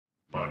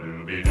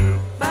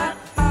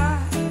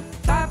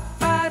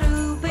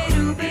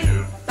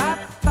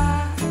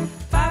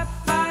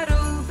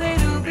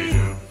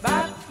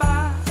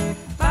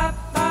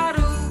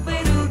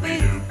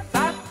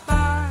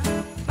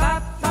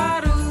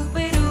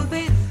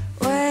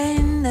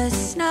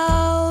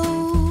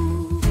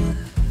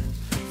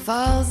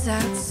Falls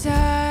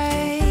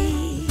outside,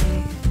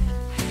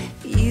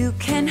 you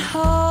can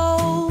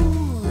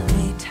hold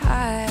me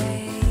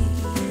tight.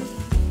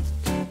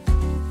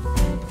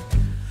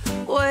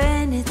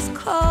 When it's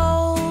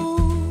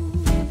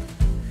cold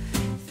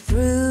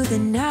through the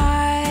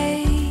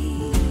night,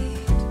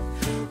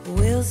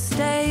 we'll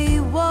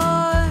stay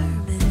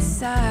warm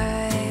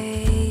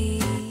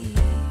inside.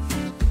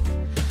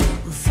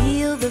 We'll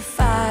feel the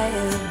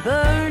fire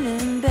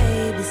burning,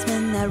 baby,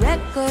 spin that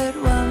record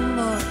one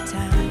more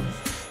time.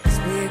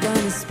 We're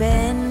gonna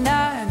spend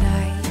our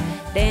night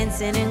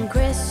dancing in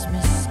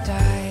Christmas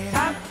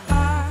style.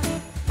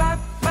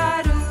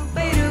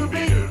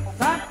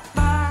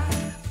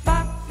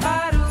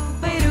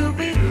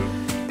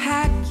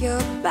 Pack your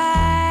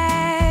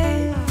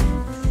bags,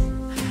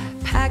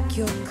 pack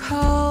your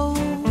coat.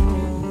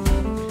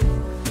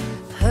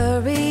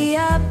 Hurry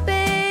up,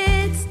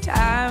 it's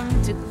time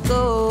to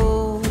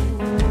go.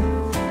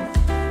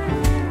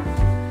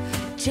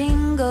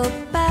 Jingle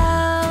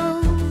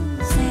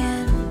bells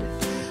and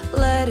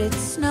let it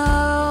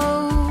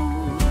snow,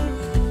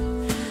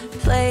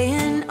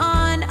 playing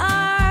on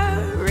our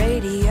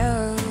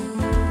radio.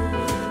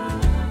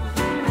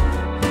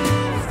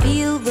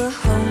 Feel the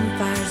home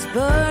fires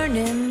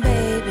burning,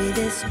 baby.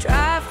 This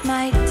drive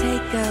might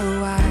take a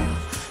while,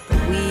 but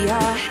we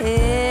are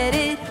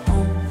headed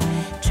home,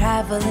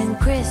 traveling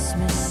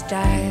Christmas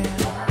style.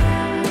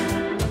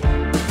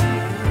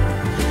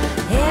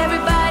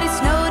 Everybody's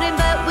snowed,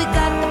 but we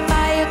got the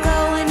fire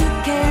going. Who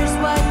cares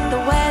what the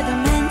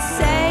weathermen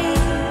say?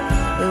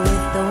 We're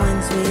with the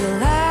ones we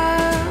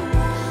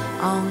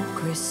love on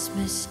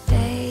Christmas Day.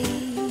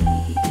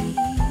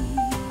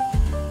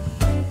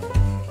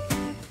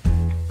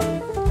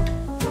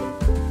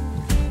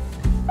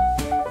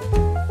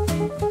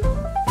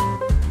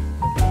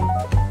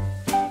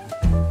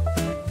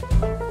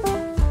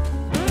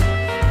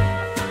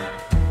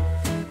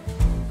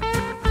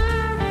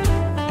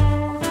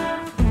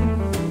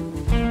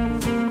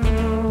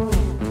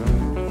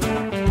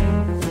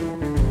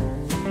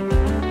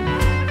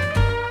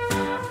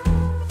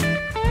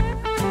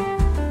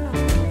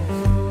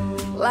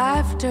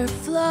 Laughter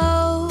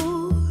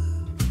floats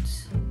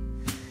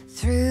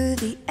through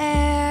the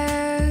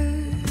air,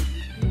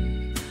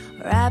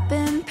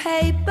 wrapping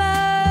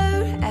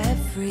paper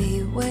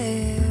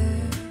everywhere.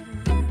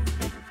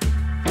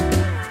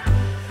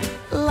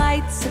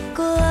 Lights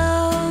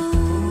aglow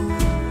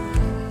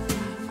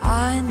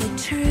on the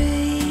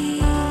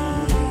tree.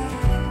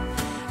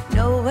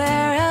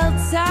 Nowhere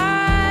else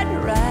I'd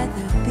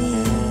rather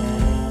be.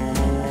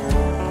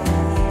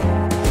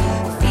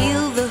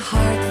 Feel the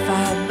heart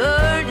fire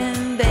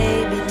burning,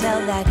 baby.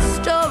 Tell that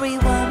story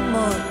one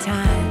more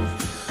time.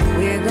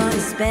 We're gonna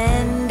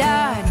spend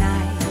our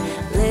night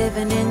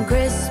living in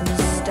Christmas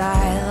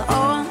style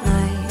all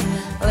night.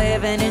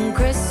 Living in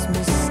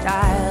Christmas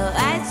style.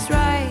 That's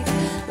right.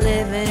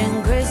 Living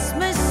in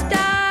Christmas style.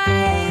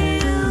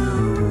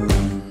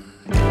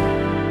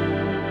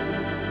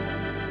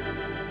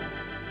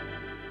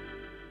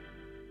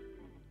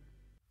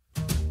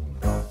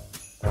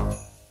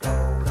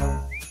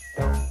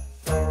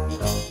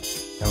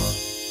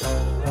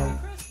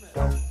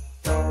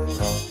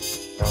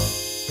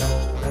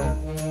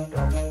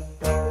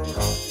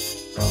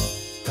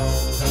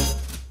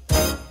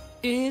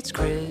 It's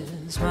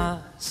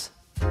Christmas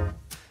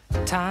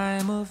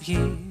time of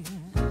year.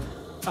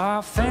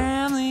 Our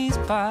families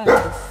by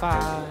the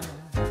fire,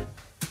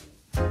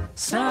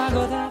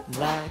 snuggled up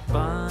like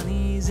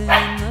bunnies in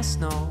the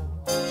snow.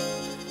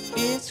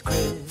 It's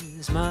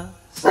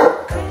Christmas.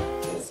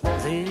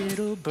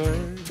 Little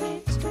birds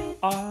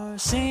are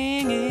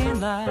singing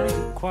like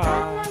a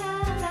choir.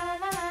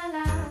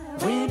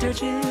 Winter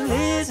chill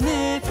is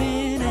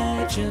nipping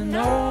at your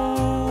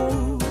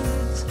nose.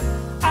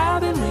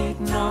 I've been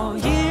waiting all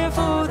year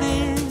for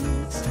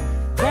this.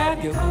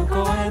 Grab your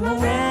cocoa and we'll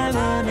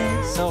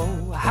reminisce.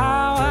 Oh,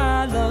 how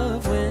I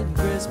love when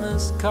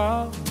Christmas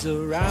comes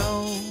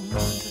around.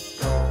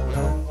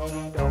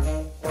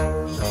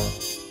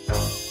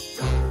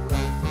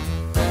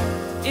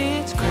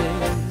 It's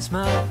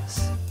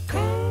Christmas.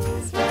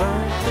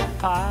 Burn the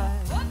pie.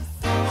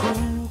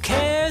 Who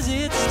cares?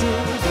 It's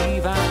still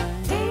divine.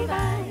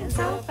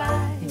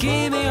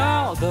 Give me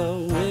all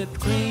the whipped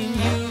cream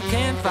you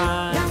can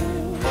find.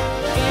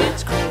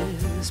 It's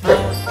Christmas.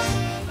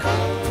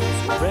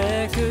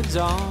 Records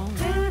on.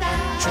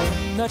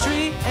 Trim the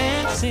tree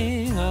and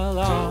sing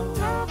along.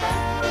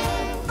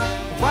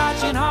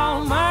 Watching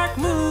Hallmark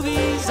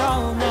movies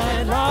all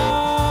night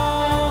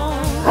long.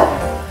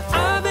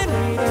 I've been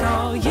waiting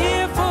all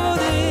year for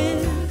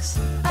this.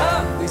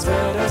 Ugly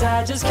sweaters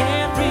I just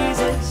can't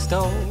resist.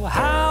 Oh,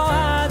 how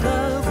I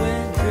love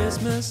when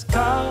Christmas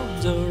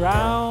comes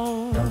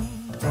around.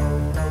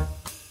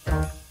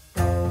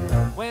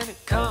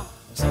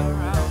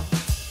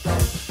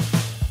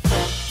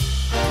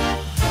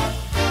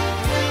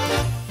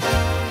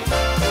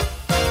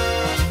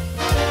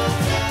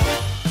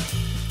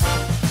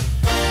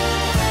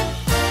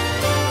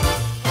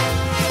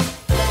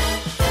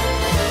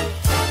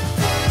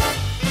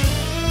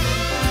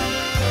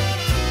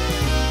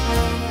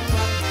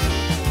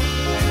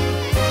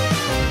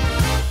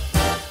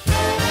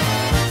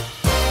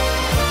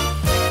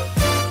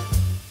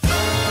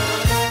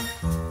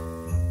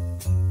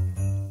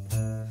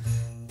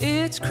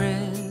 It's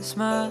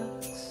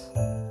Christmas,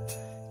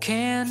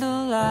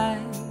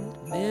 candlelight,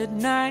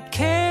 midnight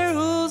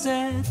carols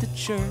at the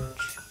church.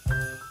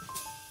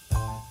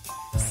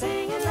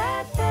 Singing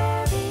let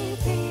there be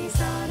peace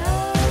on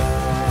earth.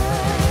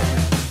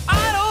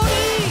 I don't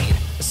need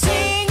a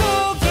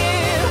single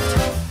gift.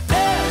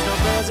 There's no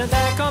present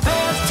that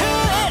compares to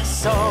this.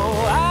 So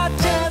I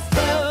just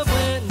love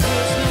when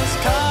Christmas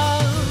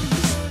comes.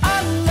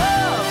 I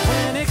love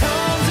when it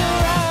comes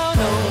around.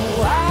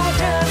 Oh, I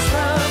just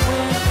love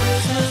when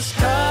Christmas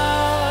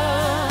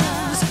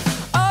comes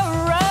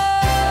around.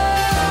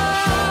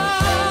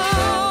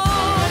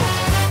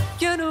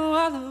 You know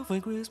I love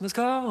when Christmas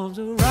comes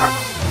around.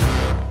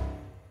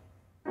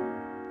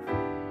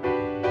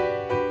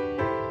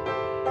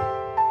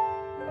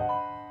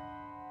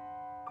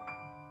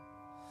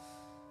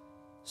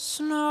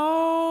 Snowy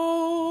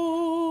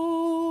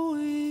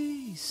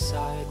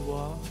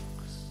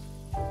sidewalks,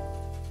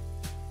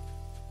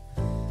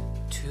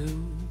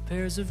 2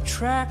 pairs of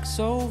tracks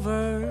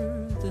over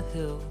the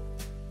hill,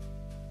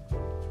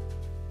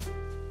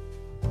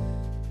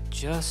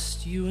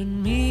 just you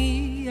and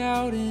me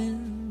out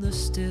in the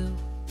still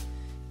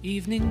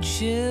evening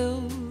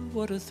chill.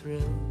 What a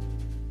thrill,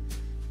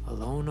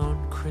 alone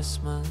on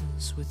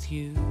Christmas with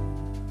you.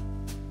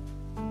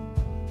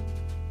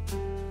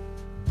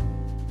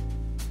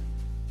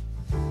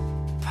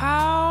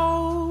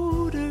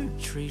 Powdered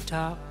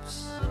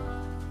treetops,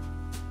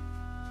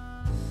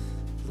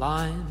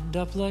 lined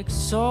up like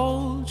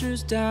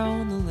soldiers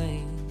down the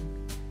lane,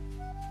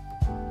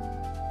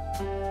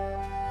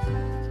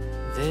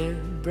 their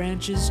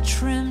branches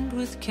trimmed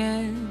with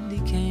candy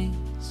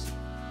canes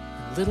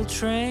and little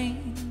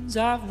trains.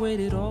 I've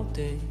waited all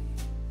day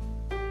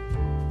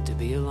to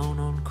be alone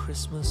on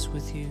Christmas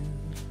with you.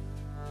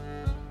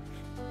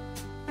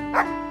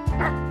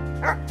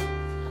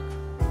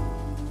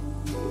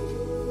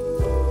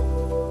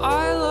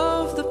 I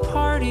love the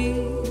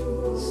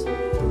parties,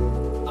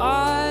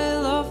 I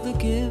love the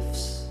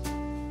gifts,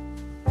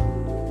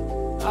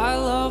 I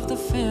love the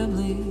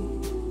family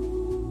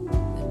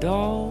and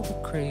all the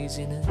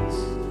craziness.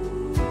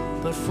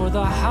 But for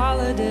the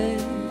holiday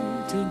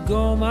to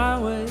go my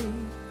way,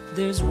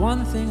 there's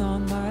one thing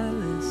on my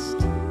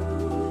list.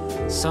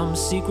 Some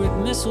secret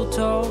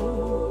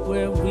mistletoe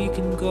where we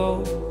can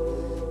go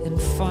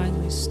and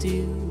finally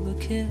steal a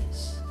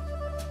kiss.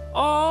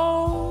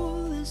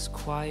 All is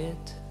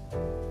quiet,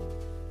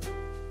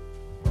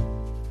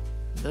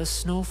 the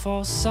snow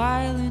falls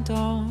silent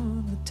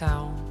on the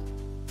town.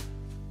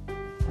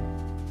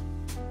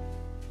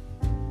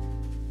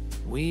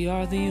 We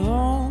are the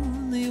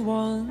only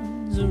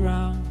ones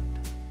around,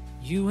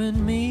 you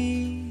and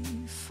me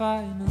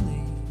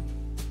finally,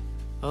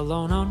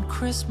 alone on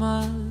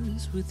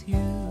Christmas with you.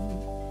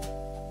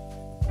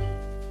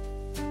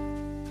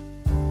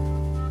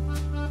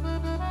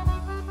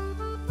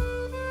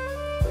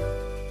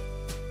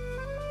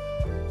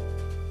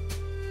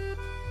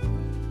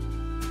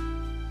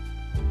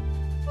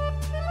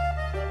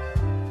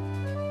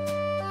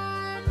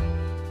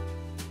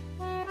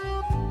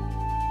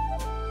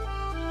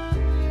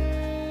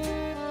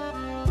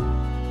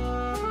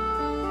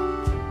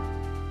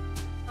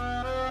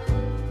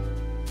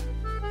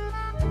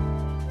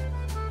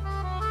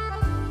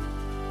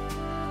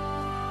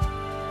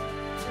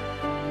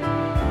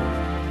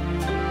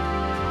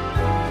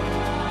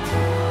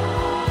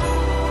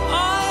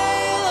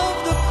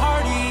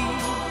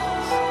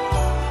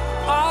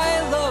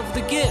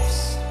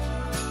 Gifts.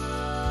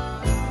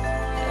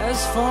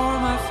 As for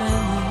my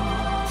family,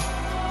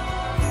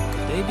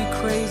 could they be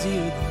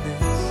crazier than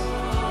this?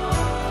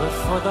 But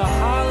for the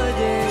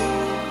holiday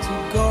to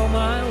go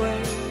my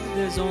way,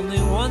 there's only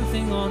one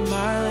thing on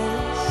my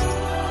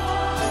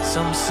list.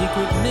 Some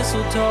secret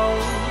mistletoe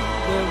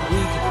where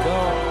we could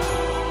go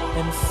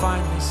and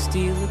finally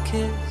steal a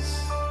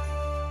kiss.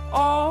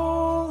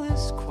 All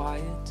is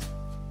quiet,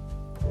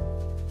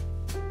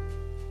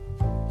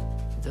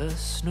 the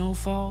snow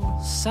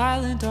falls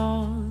silent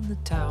on the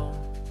town.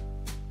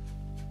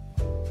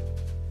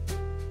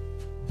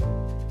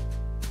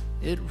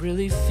 It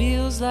really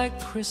feels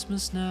like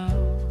Christmas now,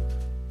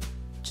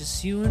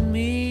 just you and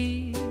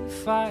me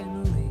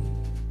finally,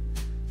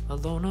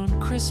 alone on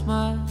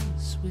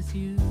Christmas with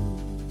you.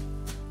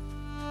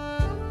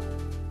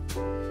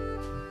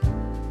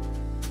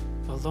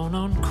 Alone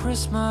on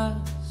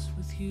Christmas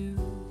with you.